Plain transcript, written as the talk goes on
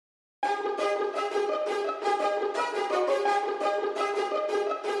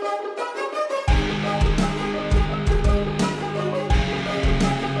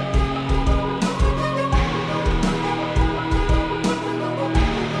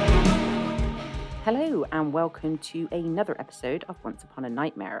Hello and welcome to another episode of Once Upon a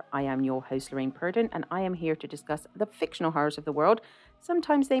Nightmare. I am your host Lorraine Purdon and I am here to discuss the fictional horrors of the world.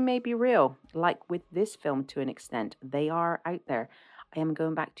 Sometimes they may be real, like with this film to an extent. They are out there. I am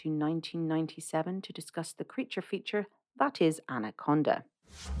going back to 1997 to discuss the creature feature that is Anaconda.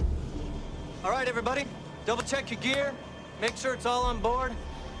 All right, everybody, double check your gear, make sure it's all on board,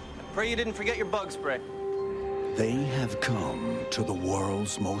 and pray you didn't forget your bug spray. They have come to the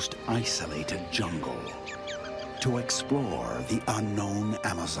world's most isolated jungle to explore the unknown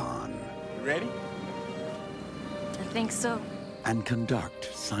Amazon. You ready? I think so. And conduct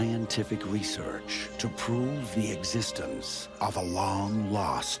scientific research to prove the existence of a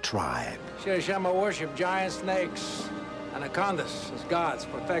long-lost tribe. Shama worship giant snakes, anacondas as gods,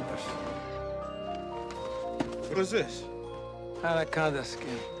 protectors. What is this? Anaconda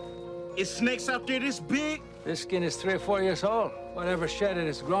skin. Is snakes out there this big? This skin is 3 or 4 years old. Whatever shed it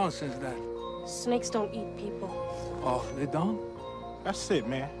has grown since then. Snakes don't eat people. Oh, they don't? That's it,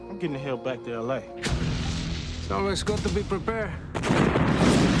 man. I'm getting the hell back to LA. It's always good to be prepared.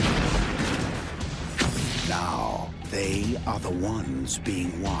 Now, they are the ones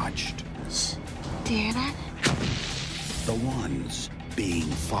being watched. Do you hear that? The ones being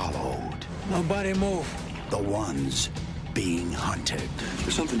followed. Nobody move. The ones being hunted.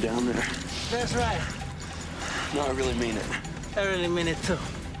 There's something down there. That's right. No, I really mean it. I really mean it too.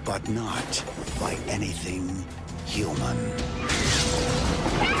 But not by anything human.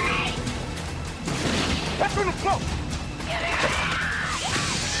 Back on the floor!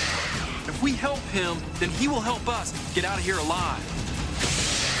 If we help him, then he will help us get out of here alive.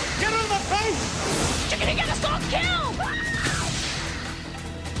 Get on my face! You're gonna get us all killed!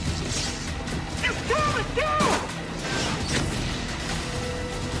 It's coming down!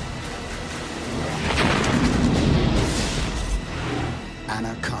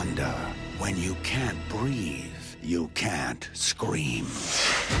 Anaconda. When you can't breathe, you can't scream.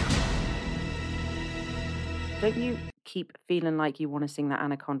 Don't you keep feeling like you want to sing that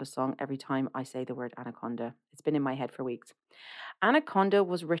Anaconda song every time I say the word Anaconda? It's been in my head for weeks. Anaconda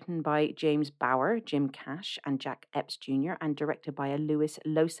was written by James Bauer, Jim Cash, and Jack Epps Jr., and directed by Louis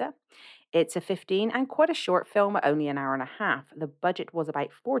Losa. It's a 15 and quite a short film, only an hour and a half. The budget was about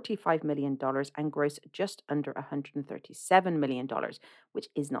 $45 million and grossed just under $137 million, which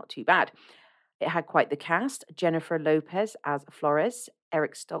is not too bad. It had quite the cast: Jennifer Lopez as Flores,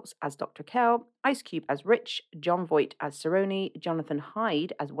 Eric Stoltz as Dr. Kell, Ice Cube as Rich, John Voight as Cerrone, Jonathan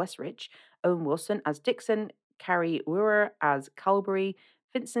Hyde as Wes Rich, Owen Wilson as Dixon, Carrie Wheeler as Calbury,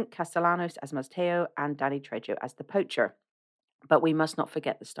 Vincent Castellanos as Mateo, and Danny Trejo as the Poacher. But we must not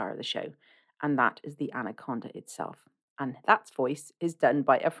forget the star of the show, and that is the Anaconda itself. And that voice is done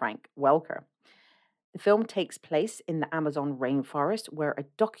by a Frank Welker. The film takes place in the Amazon rainforest, where a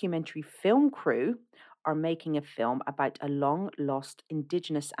documentary film crew are making a film about a long-lost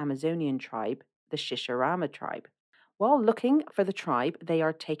indigenous Amazonian tribe, the Shisharama tribe. While looking for the tribe, they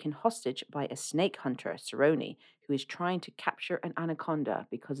are taken hostage by a snake hunter, Cerrone, who is trying to capture an anaconda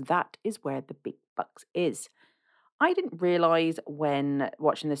because that is where the big bucks is. I didn't realize when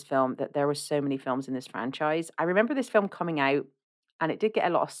watching this film that there were so many films in this franchise. I remember this film coming out and it did get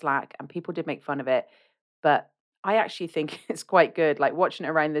a lot of slack and people did make fun of it, but I actually think it's quite good. Like watching it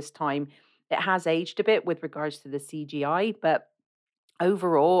around this time, it has aged a bit with regards to the CGI, but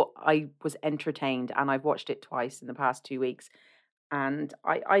overall I was entertained and I've watched it twice in the past 2 weeks. And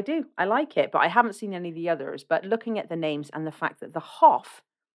I like it, but I haven't seen any of the others. But looking at the names and the fact that the Hoff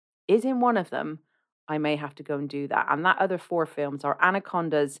is in one of them, I may have to go and do that. And that other 4 films are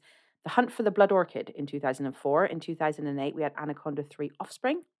Anaconda's The Hunt for the Blood Orchid in 2004. In 2008, we had Anaconda 3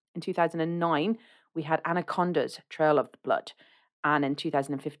 Offspring. In 2009, we had Anaconda's Trail of the Blood. And in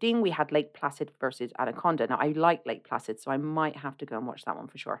 2015, we had Lake Placid versus Anaconda. Now, I like Lake Placid, so I might have to go and watch that one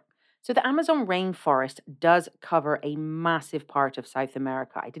for sure. So the Amazon rainforest does cover a massive part of South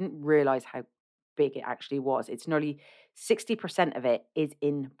America. I didn't realize how big it actually was. It's nearly 60% of it is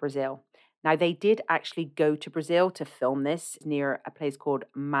in Brazil. Now, they did actually go to Brazil to film this near a place called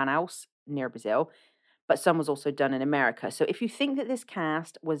Manaus, near Brazil, but some was also done in America. So if you think that this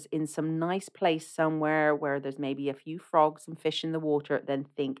cast was in some nice place somewhere where there's maybe a few frogs and fish in the water, then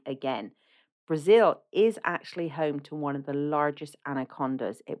think again. Brazil is actually home to one of the largest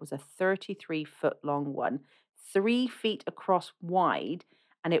anacondas. It was a 33-foot long one, 3 feet across wide,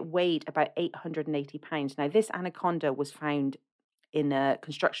 and it weighed about 880 pounds. Now, this anaconda was found in a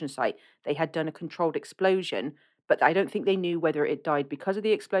construction site. They had done a controlled explosion, but I don't think they knew whether it died because of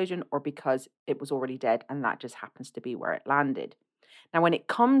the explosion or because it was already dead, and that just happens to be where it landed. Now, when it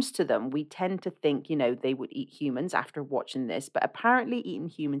comes to them, we tend to think, they would eat humans after watching this, but apparently eating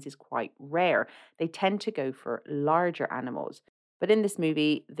humans is quite rare. They tend to go for larger animals. But in this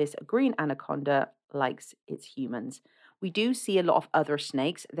movie, this green anaconda likes its humans. We do see a lot of other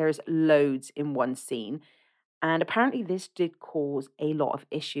snakes. There's loads in one scene. And apparently, this did cause a lot of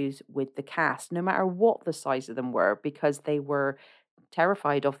issues with the cast, no matter what the size of them were, because they were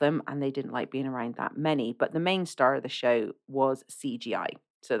terrified of them and they didn't like being around that many. But the main star of the show was CGI,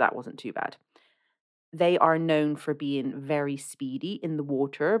 so that wasn't too bad. They are known for being very speedy in the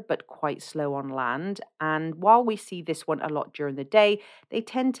water, but quite slow on land. And while we see this one a lot during the day, they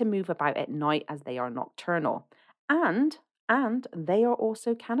tend to move about at night as they are nocturnal. And and they are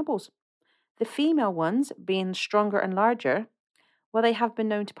also cannibals. The female ones, being stronger and larger, well, they have been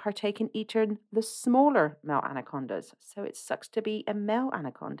known to partake in eating the smaller male anacondas. So it sucks to be a male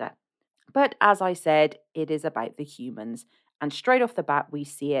anaconda. But as I said, it is about the humans. And straight off the bat, we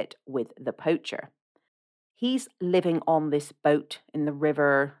see it with the poacher. He's living on this boat in the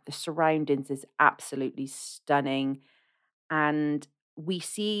river. The surroundings is absolutely stunning. And we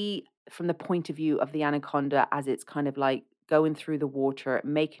see from the point of view of the anaconda as it's kind of like going through the water,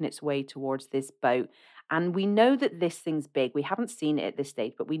 making its way towards this boat. And we know that this thing's big. We haven't seen it at this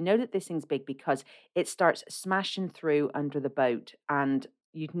stage, but we know that this thing's big because it starts smashing through under the boat. And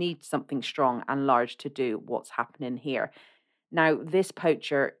you'd need something strong and large to do what's happening here. Now, this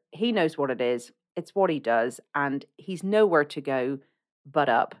poacher, he knows what it is. It's what he does. And he's nowhere to go but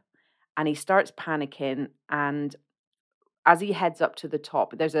up. And he starts panicking. And as he heads up to the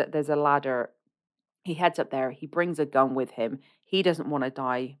top, there's a ladder. He heads up there. He brings a gun with him. He doesn't want to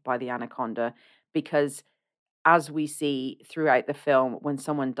die by the anaconda because, as we see throughout the film, when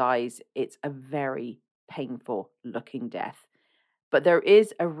someone dies, it's a very painful looking death. But there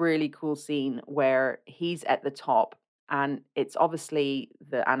is a really cool scene where he's at the top and it's obviously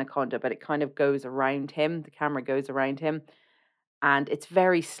the anaconda, but it kind of goes around him. The camera goes around him and it's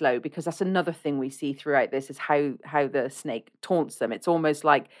very slow because that's another thing we see throughout this is how the snake taunts them. It's almost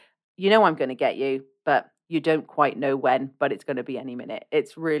like, I'm going to get you, but you don't quite know when, but it's going to be any minute.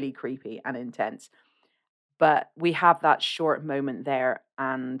 It's really creepy and intense. But we have that short moment there,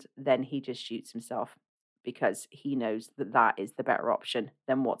 and then he just shoots himself because he knows that that is the better option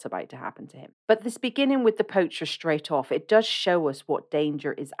than what's about to happen to him. But this beginning with the poacher straight off, it does show us what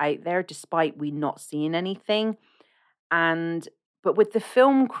danger is out there, despite we not seeing anything. And but with the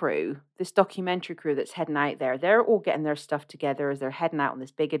film crew, this documentary crew that's heading out there, they're all getting their stuff together as they're heading out on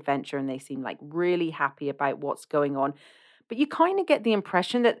this big adventure and they seem like really happy about what's going on. But you kind of get the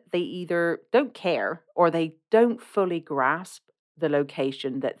impression that they either don't care or they don't fully grasp the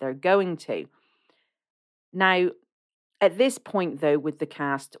location that they're going to. Now, at this point, though, with the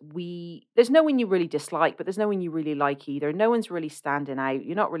cast, there's no one you really dislike, but there's no one you really like either. No one's really standing out.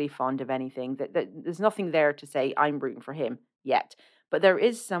 You're not really fond of anything. There's nothing there to say I'm rooting for him yet. But there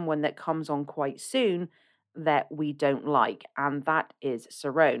is someone that comes on quite soon that we don't like, and that is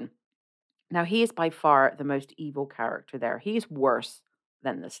Cerrone. Now, he is by far the most evil character there. He's worse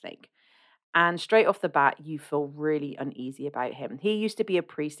than the snake. And straight off the bat, you feel really uneasy about him. He used to be a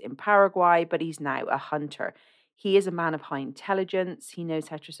priest in Paraguay, but he's now a hunter. He is a man of high intelligence. He knows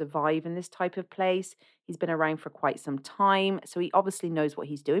how to survive in this type of place. He's been around for quite some time. So he obviously knows what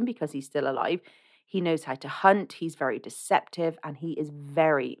he's doing because he's still alive. He knows how to hunt. He's very deceptive and he is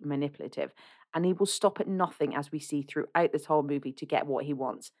very manipulative. And he will stop at nothing, as we see throughout this whole movie, to get what he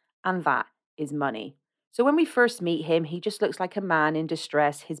wants. And that is money. So when we first meet him, he just looks like a man in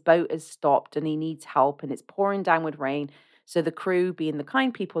distress. His boat has stopped and he needs help and it's pouring down with rain. So the crew, being the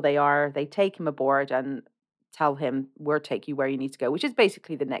kind people they are, they take him aboard and tell him, we'll take you where you need to go, which is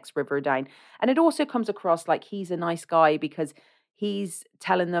basically the next river down. And it also comes across like he's a nice guy because he's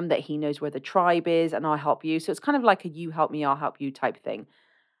telling them that he knows where the tribe is and I'll help you. So it's kind of like a you help me, I'll help you type thing.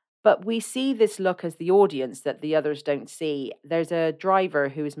 But we see this look as the audience that the others don't see. There's a driver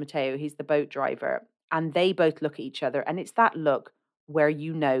who is Mateo, he's the boat driver, and they both look at each other. And it's that look where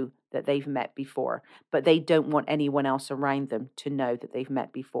you know that they've met before, but they don't want anyone else around them to know that they've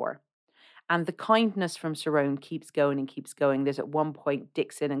met before. And the kindness from Cerrone keeps going and keeps going. There's at one point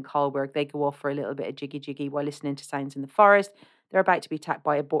Dixon and Carlberg, they go off for a little bit of jiggy jiggy while listening to sounds in the forest. They're about to be attacked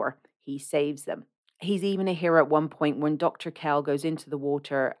by a boar. He saves them. He's even a hero at one point when Dr. Kell goes into the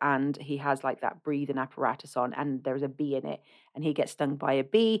water and he has like that breathing apparatus on and there's a bee in it and he gets stung by a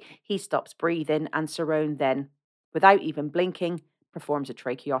bee. He stops breathing and Cerrone then, without even blinking, performs a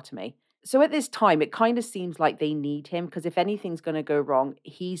tracheotomy. So at this time, it kind of seems like they need him because if anything's going to go wrong,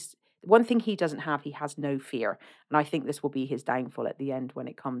 one thing he doesn't have, he has no fear. And I think this will be his downfall at the end when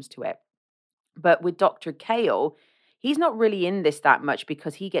it comes to it. But with Dr. Kale, He's not really in this that much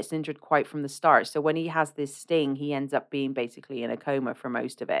because he gets injured quite from the start. So when he has this sting, he ends up being basically in a coma for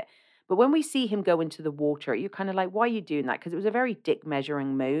most of it. But when we see him go into the water, you're kind of like, why are you doing that? Because it was a very dick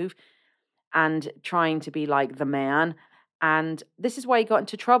measuring move and trying to be like the man. And this is why he got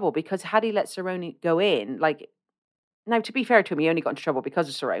into trouble, because had he let Cerrone go in, like, now to be fair to him, he only got into trouble because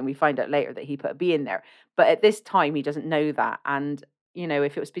of Cerrone. We find out later that he put a B in there. But at this time, he doesn't know that. And,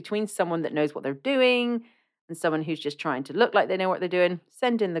 if it was between someone that knows what they're doing and someone who's just trying to look like they know what they're doing,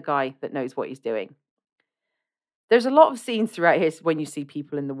 send in the guy that knows what he's doing. There's a lot of scenes throughout his when you see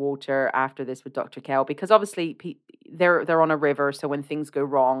people in the water after this with Dr. Kell, because obviously they're on a river, so when things go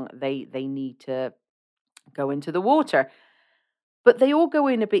wrong, they need to go into the water. But they all go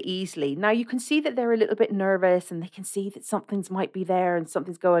in a bit easily. Now you can see that they're a little bit nervous and they can see that something's might be there and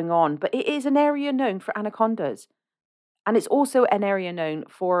something's going on. But it is an area known for anacondas. And it's also an area known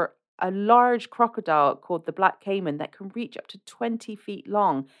for a large crocodile called the black caiman that can reach up to 20 feet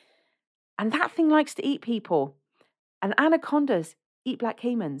long. And that thing likes to eat people. And anacondas eat black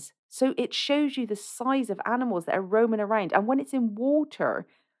caimans. So it shows you the size of animals that are roaming around. And when it's in water,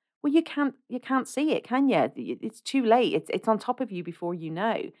 well, you can't see it, can you? It's too late. It's on top of you before you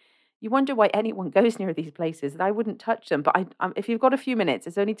know. You wonder why anyone goes near these places. And I wouldn't touch them. But if you've got a few minutes,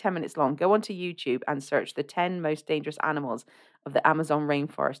 it's only 10 minutes long. Go onto YouTube and search the 10 most dangerous animals of the Amazon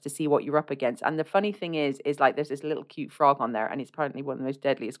rainforest to see what you're up against. And the funny thing is like there's this little cute frog on there, and it's apparently one of the most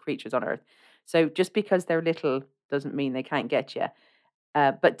deadliest creatures on earth. So just because they're little doesn't mean they can't get you.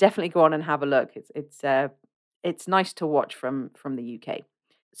 But definitely go on and have a look. It's nice to watch from the UK.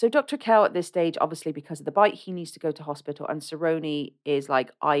 So Dr. Kell at this stage, obviously because of the bite, he needs to go to hospital, and Cerrone is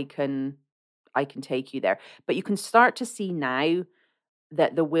like, I can take you there. But you can start to see now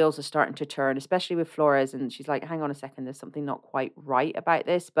that the wheels are starting to turn, especially with Flores, and she's like, hang on a second, there's something not quite right about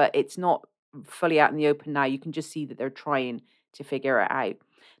this, but it's not fully out in the open now. You can just see that they're trying to figure it out.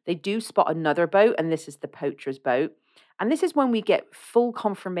 They do spot another boat, and this is the poacher's boat. And this is when we get full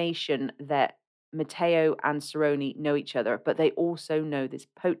confirmation that Matteo and Cerrone know each other, but they also know this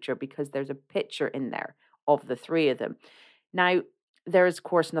poacher because there's a picture in there of the three of them. Now, there is, of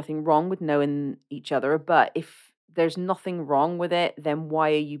course, nothing wrong with knowing each other, but if there's nothing wrong with it, then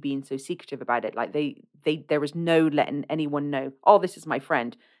why are you being so secretive about it? Like there was no letting anyone know, oh, this is my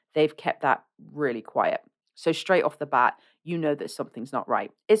friend. They've kept that really quiet. So straight off the bat, you know that something's not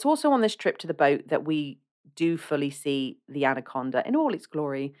right. It's also on this trip to the boat that we do fully see the Anaconda in all its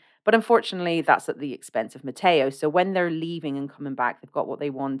glory. But unfortunately, that's at the expense of Matteo. So when they're leaving and coming back, they've got what they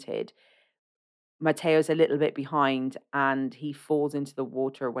wanted. Matteo's a little bit behind and he falls into the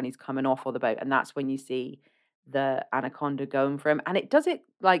water when he's coming off of the boat. And that's when you see the Anaconda going for him. And it does it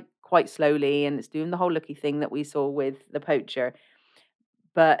like quite slowly, and it's doing the whole looky thing that we saw with the poacher.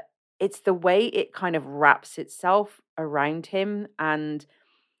 But it's the way it kind of wraps itself around him, and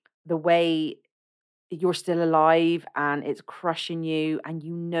the way you're still alive and it's crushing you and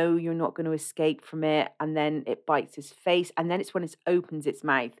you know you're not going to escape from it, and then it bites his face, and then it's when it opens its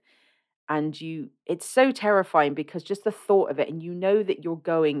mouth, and it's so terrifying because just the thought of it, and you know that you're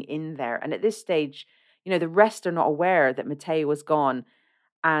going in there. And at this stage, the rest are not aware that Matteo was gone,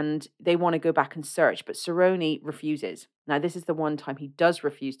 and they want to go back and search, but Cerrone refuses. Now this is the one time he does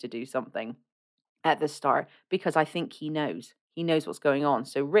refuse to do something at the start, because I think he knows what's going on.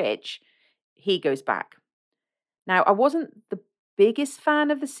 So Rich, he goes back. Now, I wasn't the biggest fan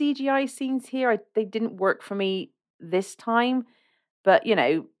of the CGI scenes here. They didn't work for me this time, but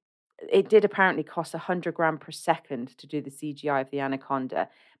it did apparently cost 100 grand per second to do the CGI of the Anaconda,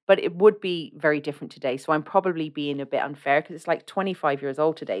 but it would be very different today. So I'm probably being a bit unfair because it's like 25 years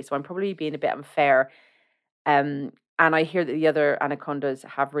old today. So I'm probably being a bit unfair. And I hear that the other Anacondas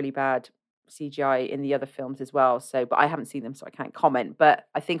have really bad CGI in the other films as well. So, but I haven't seen them, so I can't comment. But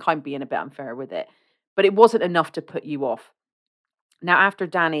I think I'm being a bit unfair with it. But it wasn't enough to put you off. Now, after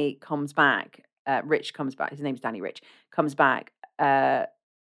Danny comes back, Rich comes back. His name's Danny Rich. Comes back.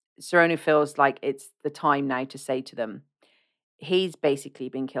 Cerrone feels like it's the time now to say to them, he's basically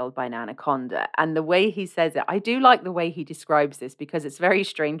been killed by an anaconda. And the way he says it, I do like the way he describes this, because it's a very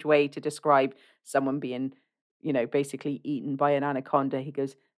strange way to describe someone being, basically eaten by an anaconda. He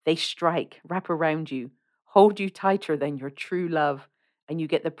goes, they strike, wrap around you, hold you tighter than your true love, and you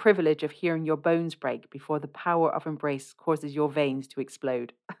get the privilege of hearing your bones break before the power of embrace causes your veins to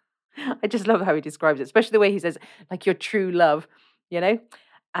explode. I just love how he describes it, especially the way he says, like your true love, you know?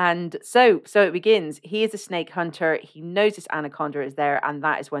 And so it begins. He is a snake hunter. He knows this anaconda is there, and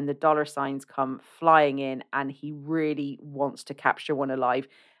that is when the dollar signs come flying in, and he really wants to capture one alive.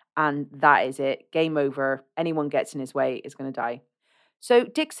 And that is it. Game over. Anyone gets in his way is going to die. So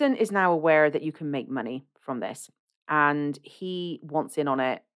Dixon is now aware that you can make money from this. and he wants in on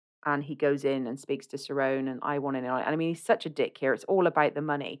it. And he goes in and speaks to Cerrone, and I want in on it. And I mean, he's such a dick here. It's all about the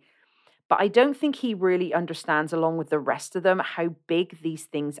money. But I don't think he really understands, along with the rest of them, how big these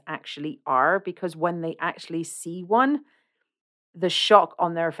things actually are. Because when they actually see one, the shock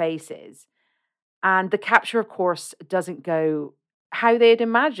on their faces, and the capture, of course, doesn't go how they had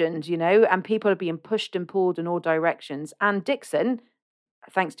imagined, and people are being pushed and pulled in all directions. And Dixon,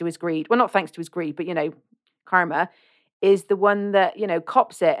 thanks to his greed, well, not thanks to his greed, but, karma, is the one that,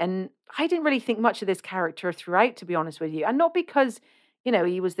 cops it. And I didn't really think much of this character throughout, to be honest with you. And not because,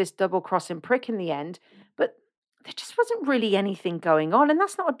 he was this double crossing prick in the end, but there just wasn't really anything going on. And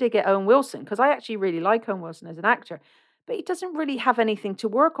that's not a dig at Owen Wilson, because I actually really like Owen Wilson as an actor, but he doesn't really have anything to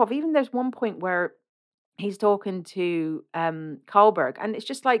work off. Even there's one point where he's talking to Karlberg, and it's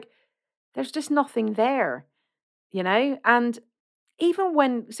just like there's just nothing there, And even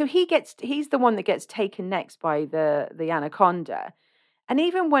when he's the one that gets taken next by the anaconda, and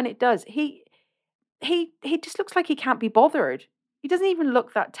even when it does, he just looks like he can't be bothered. He doesn't even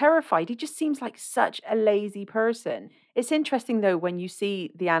look that terrified. He just seems like such a lazy person. It's interesting though when you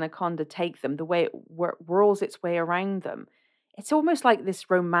see the anaconda take them, the way it whirls its way around them. It's almost like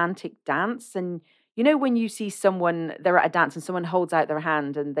this romantic dance. And when you see someone, they're at a dance and someone holds out their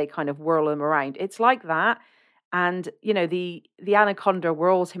hand and they kind of whirl them around. It's like that. And the anaconda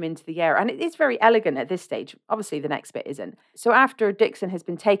whirls him into the air, and it's very elegant at this stage. Obviously, the next bit isn't. So after Dixon has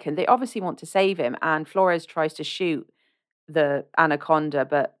been taken, they obviously want to save him, and Flores tries to shoot the anaconda,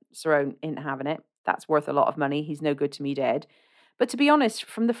 but Cerrone ain't having it. That's worth a lot of money. He's no good to me dead. But to be honest,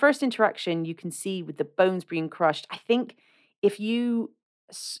 from the first interaction, you can see with the bones being crushed. I think if you,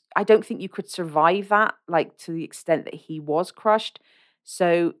 I don't think you could survive that, like to the extent that he was crushed.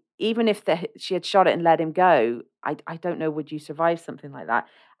 So even if she had shot it and let him go, I don't know, would you survive something like that?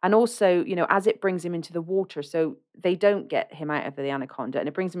 And also, as it brings him into the water, so they don't get him out of the anaconda, and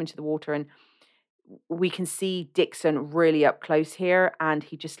it brings him into the water, and we can see Dixon really up close here, and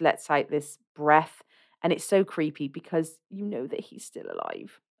he just lets out this breath, and it's so creepy because you know that he's still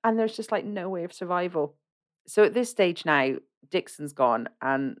alive, and there's just like no way of survival. So at this stage now, Dixon's gone,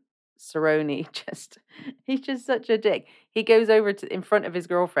 and Cerrone he's just such a dick. He goes over to in front of his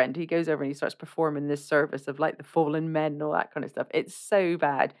girlfriend. He goes over and he starts performing this service of like the fallen men and all that kind of stuff. It's so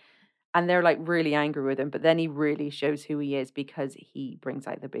bad. And they're like really angry with him, but then he really shows who he is because he brings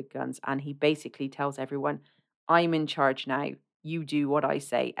out the big guns and he basically tells everyone, I'm in charge now. You do what I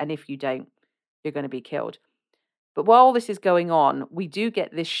say. And if you don't, you're going to be killed. But while all this is going on, we do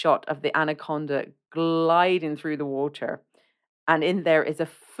get this shot of the anaconda gliding through the water. And in there is a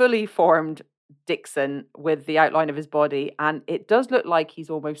fully formed Dixon with the outline of his body. And it does look like he's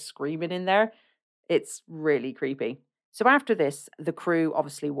almost screaming in there. It's really creepy. So after this, the crew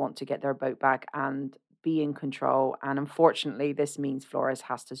obviously want to get their boat back and be in control. And unfortunately, this means Flores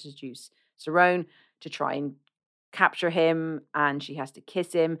has to seduce Cerrone to try and capture him, and she has to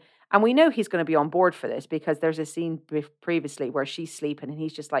kiss him. And we know he's going to be on board for this because there's a scene previously where she's sleeping and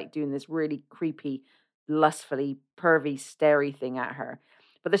he's just like doing this really creepy, lustfully, pervy, starey thing at her.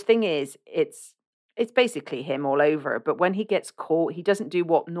 But the thing is, it's basically him all over. But when he gets caught, he doesn't do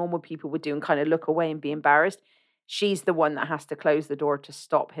what normal people would do and kind of look away and be embarrassed. She's the one that has to close the door to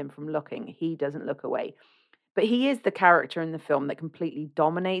stop him from looking. He doesn't look away. But he is the character in the film that completely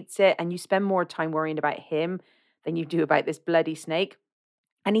dominates it. And you spend more time worrying about him than you do about this bloody snake.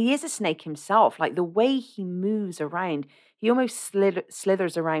 And he is a snake himself. Like the way he moves around, he almost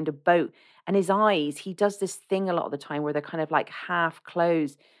slithers around a boat. And his eyes, he does this thing a lot of the time where they're kind of like half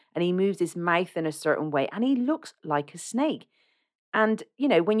closed. And he moves his mouth in a certain way. And he looks like a snake. And,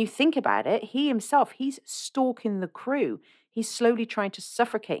 when you think about it, he himself, he's stalking the crew. He's slowly trying to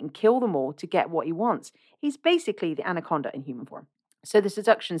suffocate and kill them all to get what he wants. He's basically the anaconda in human form. So the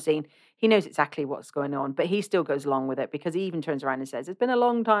seduction scene, he knows exactly what's going on, but he still goes along with it because he even turns around and says, it's been a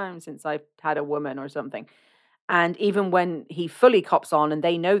long time since I've had a woman or something. And even when he fully cops on and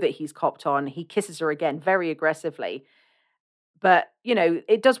they know that he's copped on, he kisses her again very aggressively. But,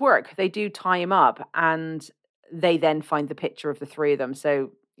 it does work. They do tie him up and they then find the picture of the three of them.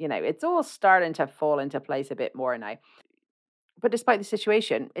 So, it's all starting to fall into place a bit more now. But despite the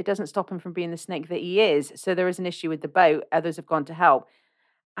situation, it doesn't stop him from being the snake that he is. So there is an issue with the boat. Others have gone to help.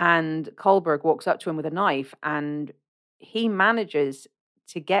 And Kohlberg walks up to him with a knife and he manages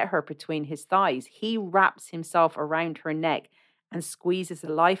to get her between his thighs. He wraps himself around her neck and squeezes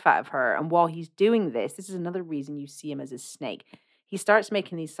the life out of her. And while he's doing this, this is another reason you see him as a snake. He starts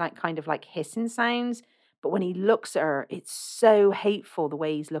making these kind of like hissing sounds. But when he looks at her, it's so hateful the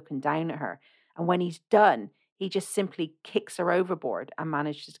way he's looking down at her. And when he's done, he just simply kicks her overboard and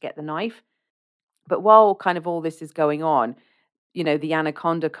manages to get the knife. But while kind of all this is going on, the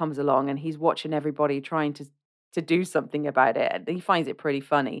anaconda comes along and he's watching everybody trying to do something about it. And he finds it pretty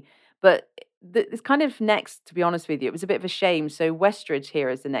funny. But it's kind of next, to be honest with you, it was a bit of a shame. So Westridge here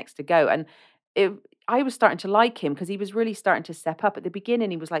is the next to go. And it, I was starting to like him because he was really starting to step up. At the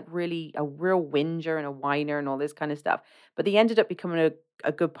beginning, he was like really a real whinger and a whiner and all this kind of stuff. But he ended up becoming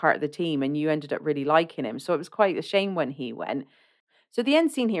a good part of the team and you ended up really liking him. So it was quite a shame when he went. So the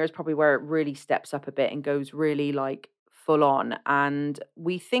end scene here is probably where it really steps up a bit and goes really like full on. And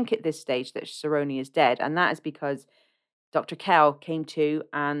we think at this stage that Cerrone is dead. And that is because Dr. Kell came to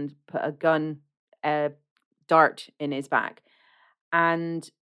and put a gun, dart in his back. And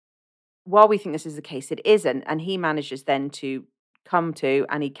while we think this is the case, it isn't. And he manages then to come to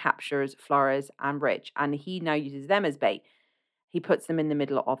and he captures Flores and Rich. And he now uses them as bait. He puts them in the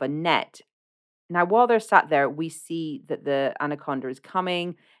middle of a net. Now, while they're sat there, we see that the anaconda is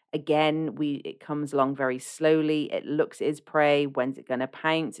coming. Again, it comes along very slowly. It looks at its prey. When's it going to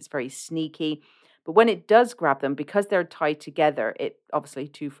pounce? It's very sneaky. But when it does grab them, because they're tied together, it obviously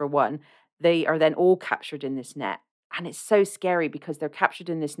 2 for 1, they are then all captured in this net. And it's so scary because they're captured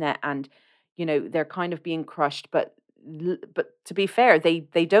in this net and, they're kind of being crushed. But to be fair, they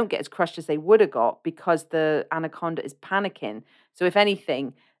don't get as crushed as they would have got because the anaconda is panicking. So if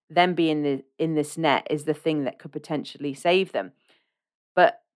anything, them being in this net is the thing that could potentially save them.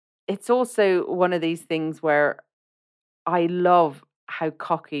 But it's also one of these things where I love how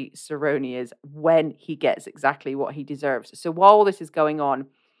cocky Cerrone is when he gets exactly what he deserves. So while all this is going on,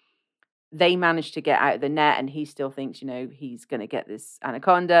 they manage to get out of the net and he still thinks, he's going to get this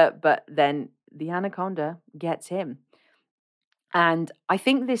anaconda, but then the anaconda gets him. And I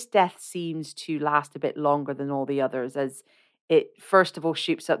think this death seems to last a bit longer than all the others as it first of all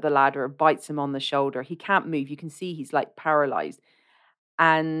shoots up the ladder, bites him on the shoulder. He can't move. You can see he's like paralyzed.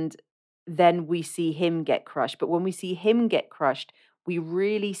 And then we see him get crushed. But when we see him get crushed, we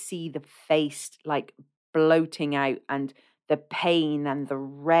really see the face like bloating out and the pain and the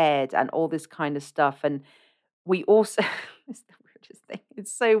red and all this kind of stuff. And we also, it's the weirdest thing.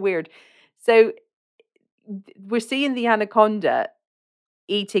 It's so weird. So we're seeing the anaconda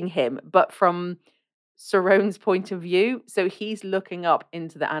eating him, but from Cerrone's point of view. So he's looking up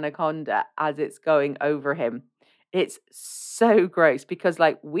into the anaconda as it's going over him. It's so gross because,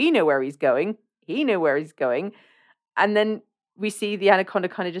 like, we know where he's going. He knew where he's going. And then we see the anaconda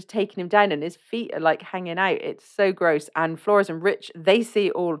kind of just taking him down and his feet are like hanging out. It's so gross. And Flores and Rich, they see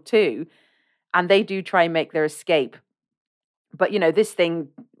it all too. And they do try and make their escape. But, this thing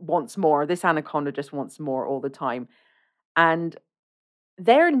wants more. This anaconda just wants more all the time. And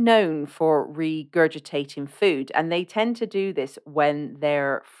they're known for regurgitating food, and they tend to do this when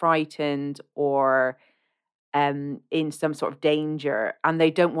they're frightened or in some sort of danger, and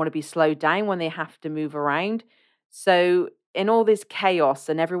they don't want to be slowed down when they have to move around. So, in all this chaos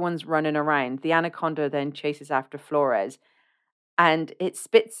and everyone's running around, the anaconda then chases after Flores and it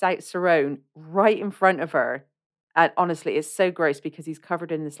spits out Cerrone right in front of her. And honestly, it's so gross because he's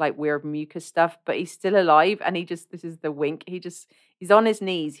covered in this like weird mucus stuff, but he's still alive. And this is the wink. He's on his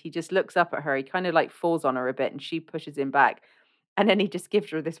knees. He just looks up at her. He kind of like falls on her a bit and she pushes him back. And then he just gives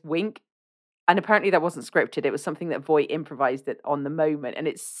her this wink. And apparently that wasn't scripted. It was something that Voight improvised it on the moment. And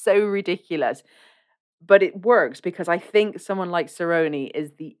it's so ridiculous. But it works because I think someone like Cerrone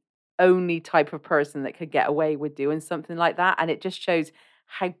is the only type of person that could get away with doing something like that. And it just shows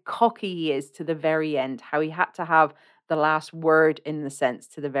how cocky he is to the very end, how he had to have the last word in the sense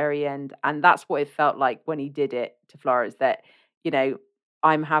to the very end. And that's what it felt like when he did it to Flores, that,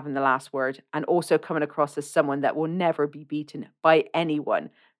 I'm having the last word, and also coming across as someone that will never be beaten by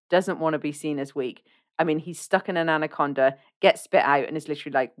anyone, doesn't want to be seen as weak. I mean, he's stuck in an anaconda, gets spit out, and is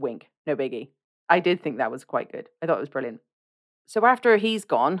literally like, wink, no biggie. I did think that was quite good. I thought it was brilliant. So after he's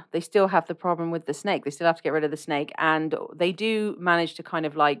gone, they still have the problem with the snake. They still have to get rid of the snake. And they do manage to kind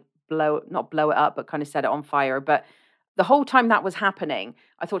of like not blow it up, but kind of set it on fire. But the whole time that was happening,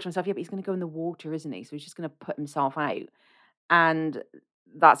 I thought to myself, yeah, but he's going to go in the water, isn't he? So he's just going to put himself out. And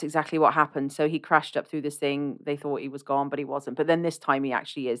that's exactly what happened. So he crashed up through this thing. They thought he was gone, but he wasn't. But then this time he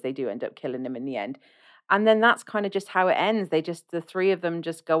actually is. They do end up killing him in the end. And then that's kind of just how it ends. The three of them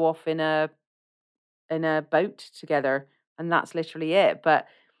just go off in a boat together, and that's literally it. But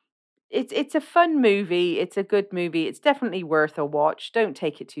it's a fun movie. It's a good movie. It's definitely worth a watch. Don't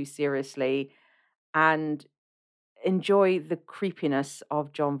take it too seriously, and enjoy the creepiness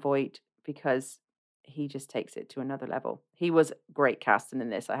of John Voight because he just takes it to another level. He was great casting in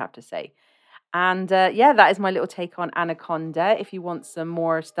this, I have to say. And yeah, that is my little take on Anaconda. If you want some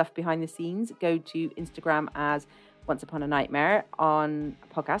more stuff behind the scenes, go to Instagram as Once Upon a Nightmare on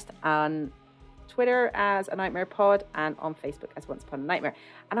a podcast, and Twitter as A Nightmare Pod and on Facebook as Once Upon a Nightmare.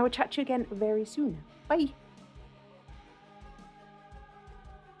 And I will chat to you again very soon. Bye.